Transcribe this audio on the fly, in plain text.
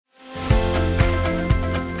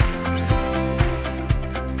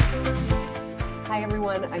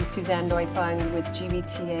everyone. I'm Suzanne Neufang with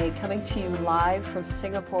GBTA, coming to you live from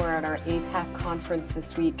Singapore at our APAC conference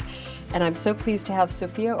this week. And I'm so pleased to have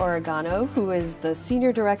Sofia Oragano, who is the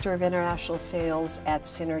Senior Director of International Sales at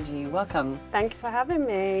Synergy. Welcome. Thanks for having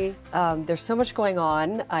me. There's so much going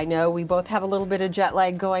on. I know we both have a little bit of jet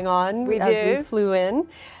lag going on as we flew in,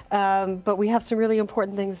 but we have some really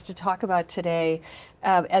important things to talk about today.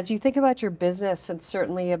 As you think about your business and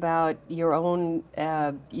certainly about your own,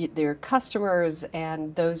 your customers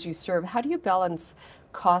and those you serve, how do you balance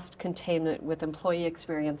cost containment with employee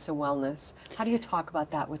experience and wellness? How do you talk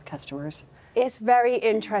about that with customers? It's very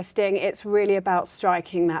interesting. It's really about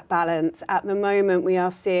striking that balance. At the moment, we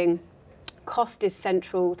are seeing cost is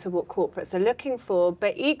central to what corporates are looking for,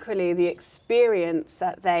 but equally the experience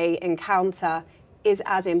that they encounter is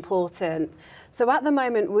as important. So at the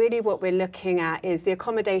moment, really what we're looking at is the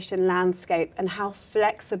accommodation landscape and how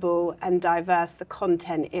flexible and diverse the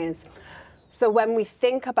content is. So when we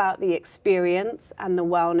think about the experience and the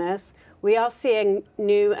wellness, we are seeing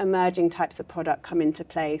new emerging types of product come into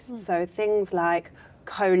place. So things like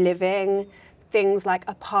co-living, things like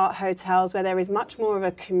apart hotels, where there is much more of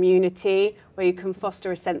a community, where you can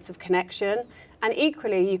foster a sense of connection. And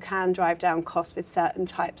equally, you can drive down costs with certain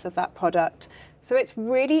types of that product. So it's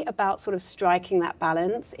really about sort of striking that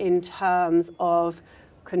balance in terms of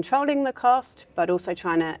controlling the cost, but also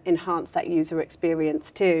trying to enhance that user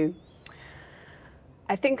experience too.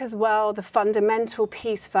 I think as well, the fundamental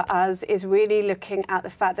piece for us is really looking at the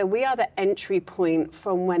fact that we are the entry point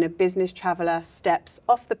from when a business traveller steps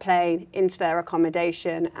off the plane into their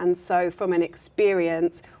accommodation. And so from an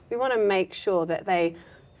experience, we want to make sure that they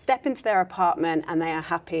step into their apartment and they are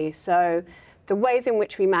happy. So the ways in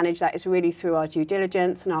which we manage that is really through our due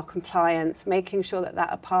diligence and our compliance, making sure that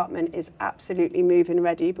that apartment is absolutely move-in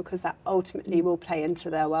ready, because that ultimately will play into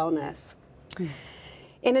their wellness.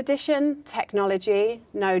 In addition, technology,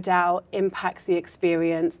 no doubt, impacts the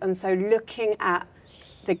experience. And so looking at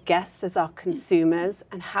the guests as our consumers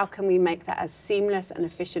and how can we make that as seamless and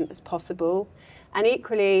efficient as possible. And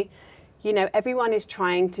equally, you know, everyone is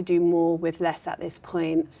trying to do more with less at this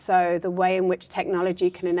point. So the way in which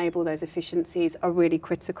technology can enable those efficiencies are really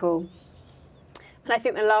critical. And I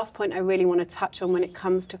think the last point I really want to touch on when it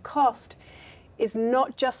comes to cost is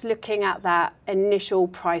not just looking at that initial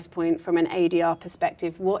price point from an ADR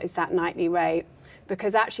perspective. What is that nightly rate?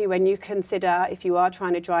 Because actually when you consider, if you are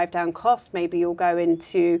trying to drive down cost, maybe you'll go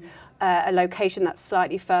into a location that's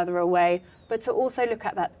slightly further away, but to also look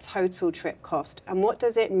at that total trip cost. And what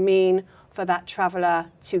does it mean for that traveller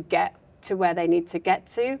to get to where they need to get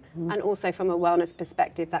to? And also from a wellness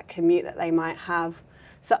perspective, that commute that they might have.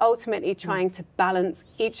 So ultimately trying to balance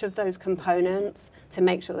each of those components to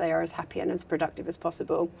make sure they are as happy and as productive as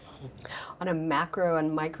possible. On a macro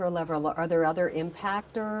and micro level, are there other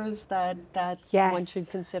impactors that one should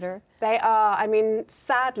consider? They are. I mean,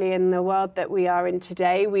 sadly, in the world that we are in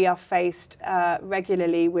today, we are faced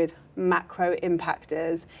regularly with macro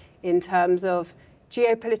impactors in terms of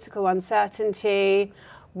geopolitical uncertainty.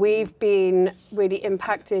 We've been really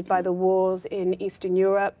impacted by the wars in Eastern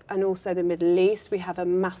Europe and also the Middle East. We have a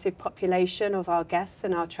massive population of our guests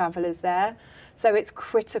and our travellers there. So it's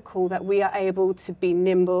critical that we are able to be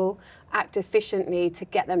nimble, act efficiently to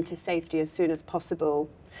get them to safety as soon as possible.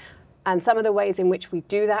 And some of the ways in which we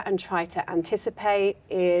do that and try to anticipate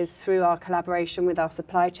is through our collaboration with our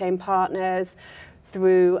supply chain partners,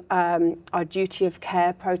 through our duty of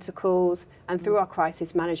care protocols, and through our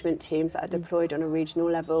crisis management teams that are deployed on a regional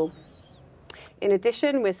level. In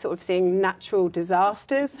addition, we're sort of seeing natural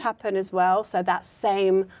disasters happen as well, so that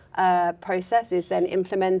same process is then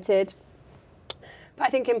implemented. But I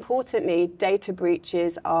think importantly, data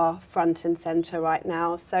breaches are front and centre right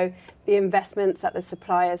now, so the investments that the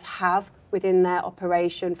suppliers have within their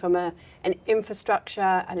operation from an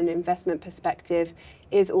infrastructure and an investment perspective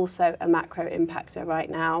is also a macro impactor right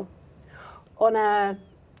now. On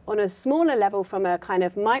a smaller level, from a kind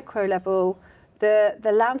of micro level,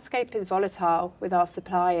 the landscape is volatile with our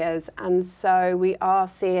suppliers, and so we are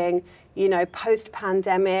seeing, you know,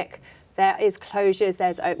 post-pandemic, there is closures,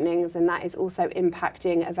 there's openings, and that is also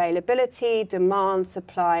impacting availability, demand,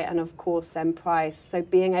 supply, and of course then price. So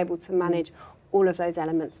being able to manage all of those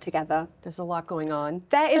elements together. There's a lot going on.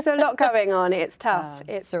 There is a lot going on. It's tough.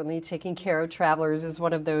 It's certainly taking care of travelers is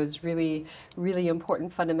one of those really, really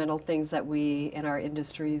important fundamental things that we in our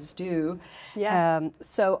industries do. Yes.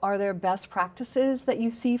 So are there best practices that you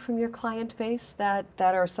see from your client base that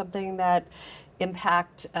are something that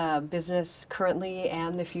impact business currently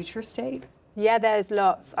and the future state? Yeah, there's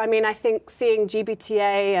lots. I mean, I think seeing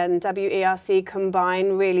GBTA and WERC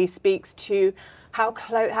combine really speaks to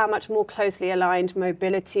how much more closely aligned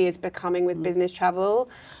mobility is becoming with business travel.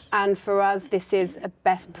 And for us, this is a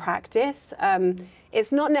best practice.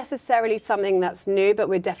 It's not necessarily something that's new, but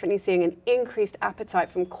we're definitely seeing an increased appetite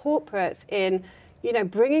from corporates in, you know,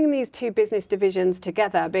 bringing these two business divisions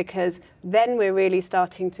together, because then we're really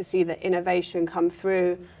starting to see the innovation come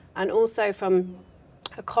through. And also from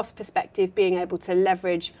a cost perspective, being able to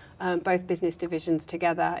leverage both business divisions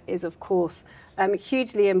together is, of course,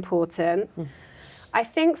 hugely important. I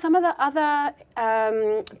think some of the other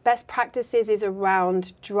best practices is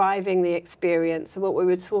around driving the experience. So what we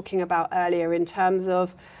were talking about earlier in terms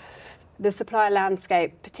of the supplier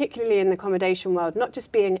landscape, particularly in the accommodation world, not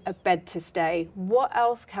just being a bed to stay. What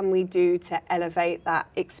else can we do to elevate that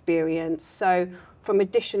experience? So from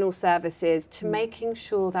additional services to making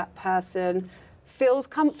sure that person feels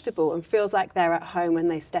comfortable and feels like they're at home when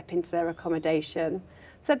they step into their accommodation.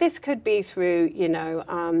 So this could be through, you know,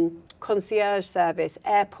 concierge service,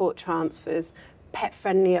 airport transfers,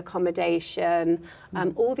 pet-friendly accommodation,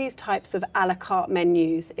 all these types of a la carte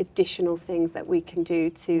menus, additional things that we can do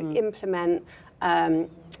to implement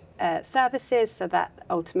services so that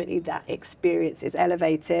ultimately that experience is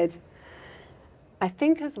elevated. I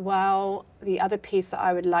think as well, the other piece that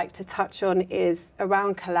I would like to touch on is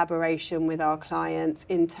around collaboration with our clients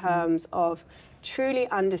in terms of truly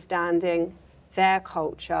understanding their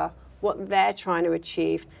culture, what they're trying to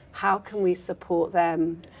achieve, how can we support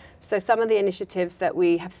them. So some of the initiatives that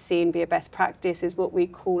we have seen be a best practice is what we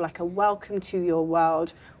call like a welcome to your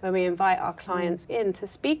world, where we invite our clients in to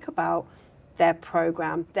speak about their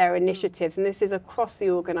program, their initiatives, and this is across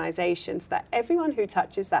the organisation so that everyone who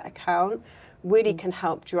touches that account really can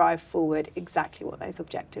help drive forward exactly what those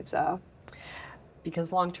objectives are.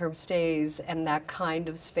 Because long-term stays and that kind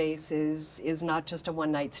of space is not just a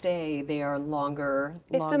one-night stay, they are longer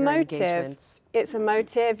engagements. It's a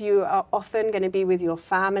motive. You are often going to be with your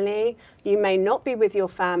family. You may not be with your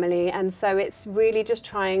family, and so it's really just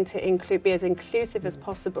trying to be as inclusive as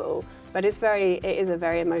possible, but it is a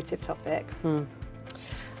very emotive topic.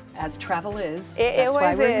 As travel is. That's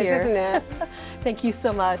why we're here, isn't it? Thank you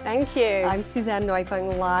so much. Thank you. I'm Suzanne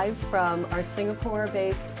Neufang, live from our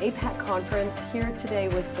Singapore-based APAC conference, here today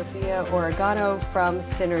with Sofia Oragano from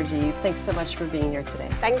Synergy. Thanks so much for being here today.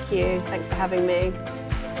 Thank you. Thanks for having me.